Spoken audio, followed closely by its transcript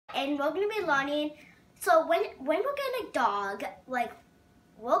and we're gonna be learning. So when we're getting a dog, like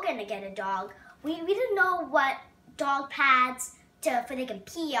we're gonna get a dog, we didn't know what dog pads for they can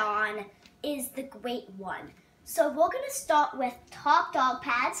pee on is the great one. So we're gonna start with top dog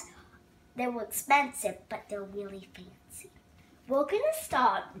pads. They were expensive, but they're really fancy. We're gonna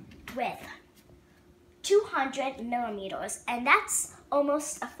start with 200 millimeters, and that's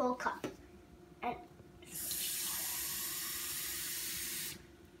almost a full cup. And that's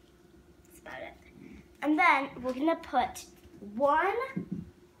about it. And then we're gonna put 1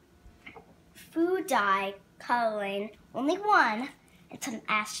 food dye coloring, only 1. It's an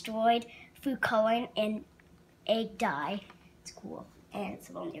asteroid food coloring and egg dye. It's cool. And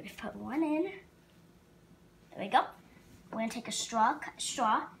so we're gonna put 1 in. There we go. We're gonna take a straw,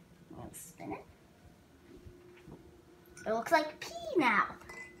 we're gonna spin it. It looks like pee now.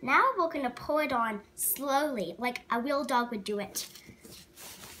 Now we're gonna pour it on slowly, like a real dog would do it.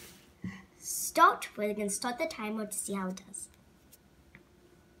 We're gonna start the timer to see how it does.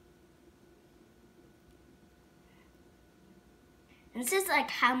 And this is like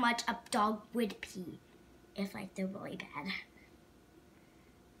how much a dog would pee if like they're really bad.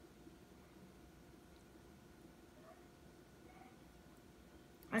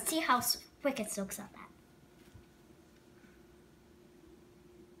 Let's see how quick it soaks up at.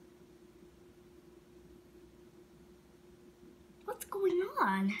 What's going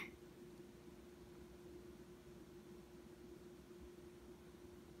on?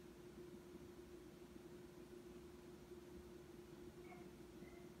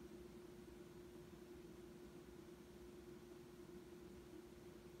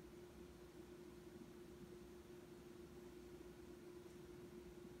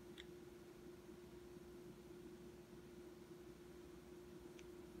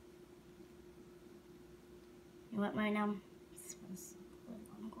 You know what, right now? This was really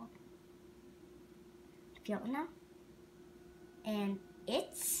long ago. Feel it now? And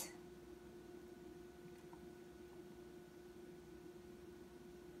it's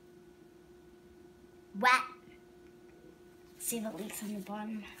wet. See if it leaks on the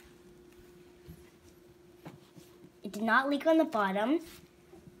bottom. It did not leak on the bottom,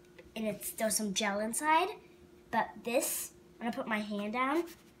 and there's some gel inside. But this, when I put my hand down,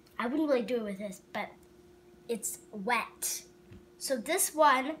 I wouldn't really do it with this, but it's wet. So this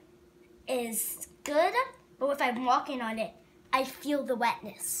one is good, but if I'm walking on it, I feel the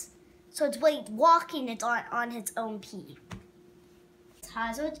wetness. So it's really walking it on its own pee. It's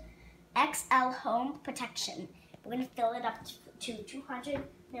Hartz XL Home Protection. We're gonna fill it up to 200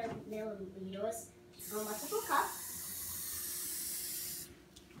 milliliters, almost a full cup.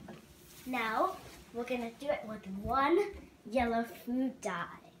 Now, we're gonna do it with 1 yellow food dye.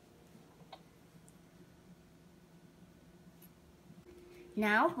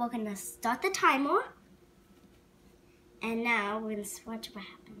 Now we're gonna start the timer, and now we're gonna watch what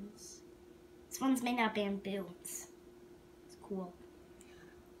happens. This one's made out of bamboo. It's cool.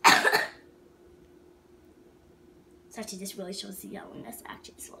 So actually, this really shows the yellowness.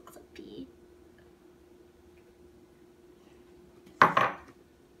 Actually, this looks like pee.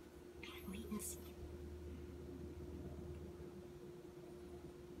 Wait and see.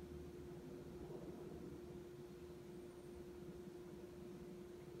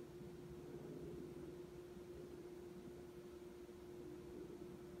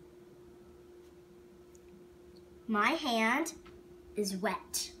 My hand is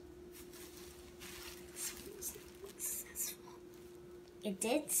wet. It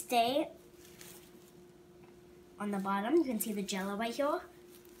did stay on the bottom. You can see the jello right here.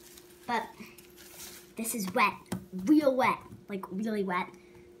 But this is wet, real wet, like really wet.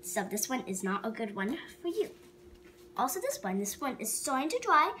 So this one is not a good one for you. Also this one is starting to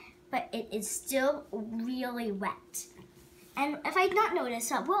dry, but it is still really wet. And if I not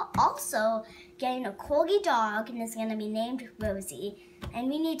noticed, we're also getting a Corgi dog, and it's gonna be named Rosie. And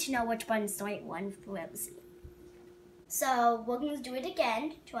we need to know which one is the right one for Rosie. So we're gonna do it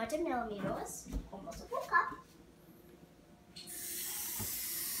again, 200 milliliters, almost a full cup.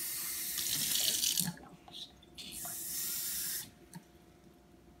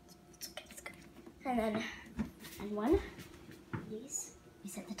 It's good. And then, and 1, please. We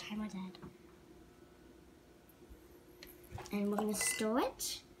set the timer dead. And we're gonna store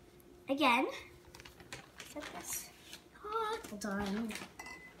it again. Set this. Hold on.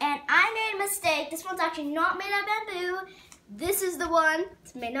 And I made a mistake. This one's actually not made out of bamboo. This is the one.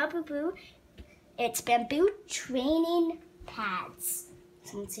 It's made out of bamboo. It's bamboo training pads.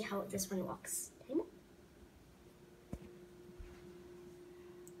 So let's see how this one looks.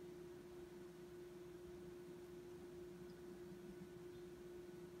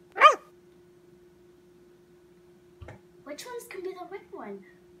 Which one's gonna be the right one?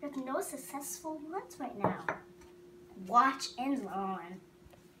 We have no successful ones right now. Watch and learn.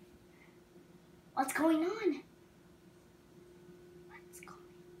 What's going on? What's going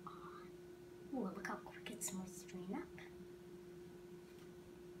on? Ooh, look how quick it's straighten up.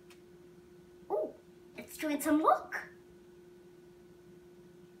 Ooh, it's doing some work.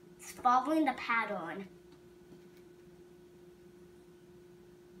 It's following the pattern.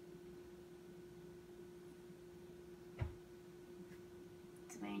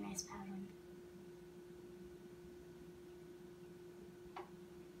 It's a very nice pattern.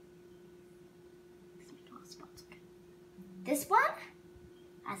 This one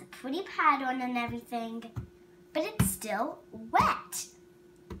has a pretty pattern and everything, but it's still wet.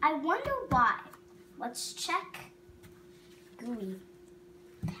 I wonder why. Let's check gooey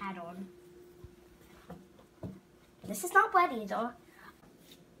pattern. This is not wet either.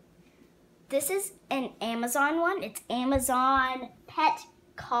 This is an Amazon one. It's Amazon Pet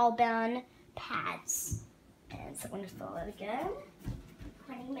Carbon Pads. And so I'm going to fill it again.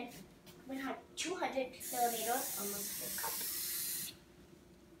 200 milliliters, almost a full cup.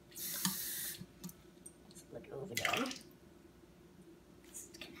 Let's look over there.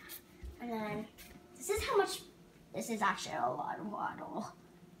 And then, this is how much, this is actually a lot of water.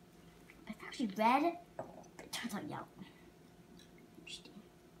 It's actually red, but it turns out yellow. Interesting.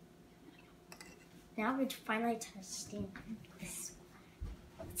 Now we're finally testing this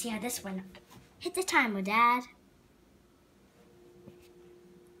one. Let's see how this one. Hit the timer, Dad.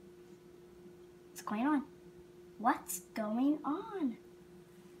 What's going on? What's going on?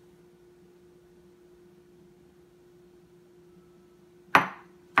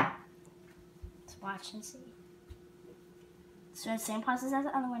 Let's watch and see. So the same process as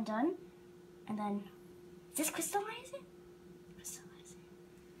the other one done. And then, is this crystallizing? Crystallizing.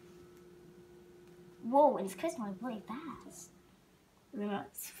 Whoa, and it's crystallizing really fast. Remember,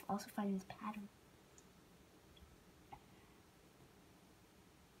 it's also finding this pattern.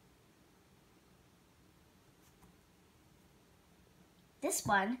 This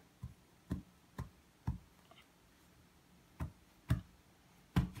one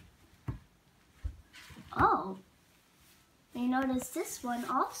oh, you notice this one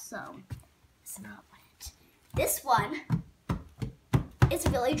also. It's not wet. This one is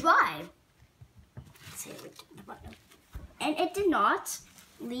really dry. Let's see, the bottom. And it did not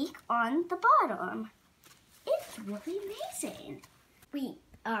leak on the bottom. It's really amazing. We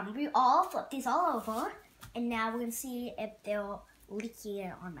all flip these all over, and now we're gonna see if they'll leaky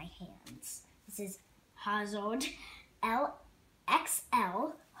on my hands. This is Hartz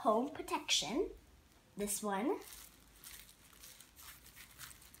XL Home Protection. This one.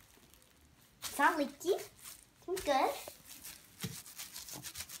 It's not leaky. It's good.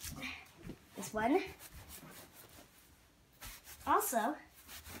 This one also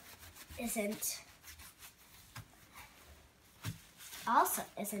isn't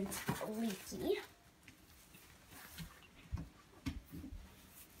leaky.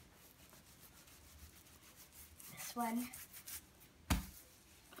 This one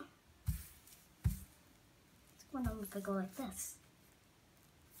if I go like this.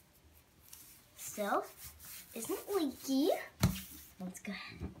 Still isn't leaky. That's good.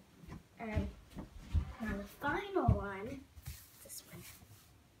 And now the final one, this one.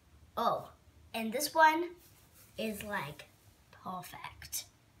 Oh, and this one is like perfect.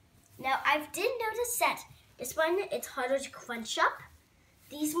 Now I did notice that this one, it's harder to crunch up.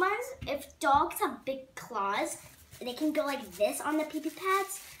 These ones, if dogs have big claws, they can go like this on the pee-pee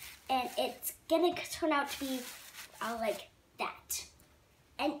pads, and it's gonna turn out to be like that.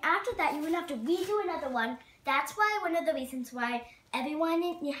 And after that, you would have to redo another one. That's why one of the reasons why everyone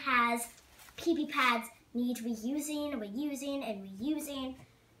has pee-pee pads needs reusing, and reusing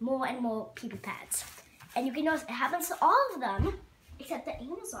more and more pee-pee pads. And you can notice it happens to all of them, except the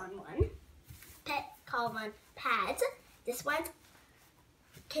Amazon one, Pet Carbon Pads. This one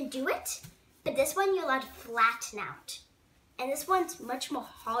can do it, but this one you're allowed to flatten out. And this one's much more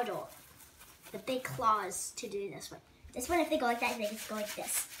harder. The big claws to do this one. This one, if they go like that, they can go like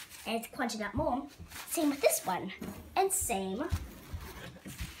this. And it's crunching out more. Same with this one. And same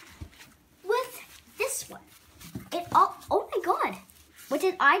with this one. Oh my God. What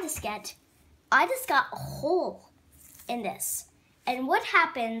did I just get? I just got a hole in this. And what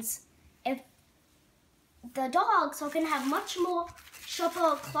happens if the dogs are going to have much more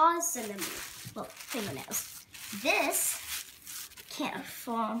sharper claws than them? Well, fingernails. This can't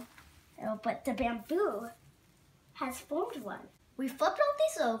form, but the bamboo has formed one. We flipped all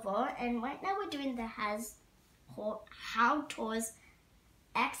these over, and right now we're doing the Hartz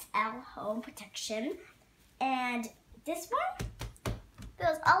XL Home Protection. And this one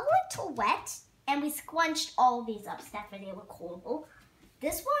feels a little wet, and we scrunched all these up. Stephanie, they look horrible.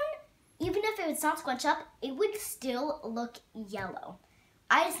 This one, even if it was not scrunched up, it would still look yellow.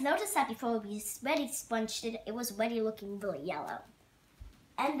 I just noticed that before we already sponged it, it was already looking really yellow.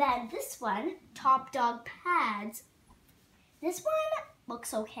 And then this one, Top Dog Pads. This one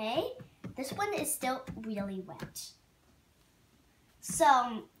looks okay. This one is still really wet.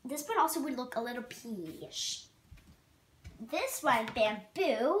 So this one also would look a little peach. This one,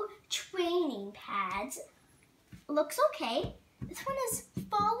 Bamboo Training Pads, looks okay. This one is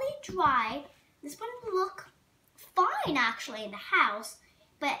fully dry. This one would look fine actually in the house,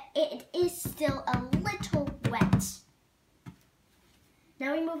 but it is still a little wet.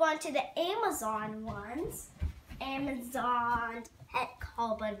 Now we move on to the Amazon ones. Amazon Pet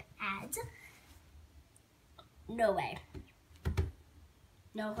Carbon Pads. No way.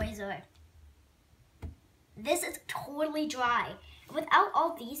 No way, Zoe. This is totally dry. Without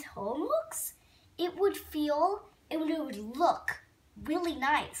all these home looks, it would look really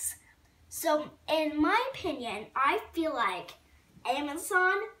nice. So, in my opinion, I feel like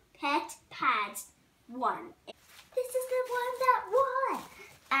Amazon Pet Pads won. This is the one that won.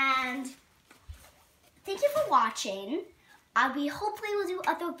 And thank you for watching. We hopefully will do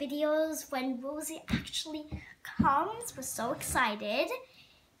other videos when Rosie actually comes. We're so excited.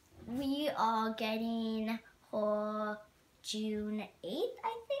 We are getting her June 8th,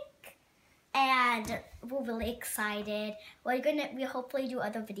 I think. And we're really excited. We hopefully do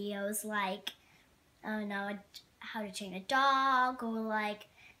other videos like, I don't know, how to train a dog, or like,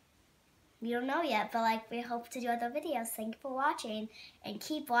 we don't know yet, but like we hope to do other videos. Thank you for watching, and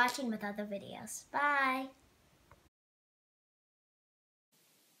keep watching with other videos. Bye.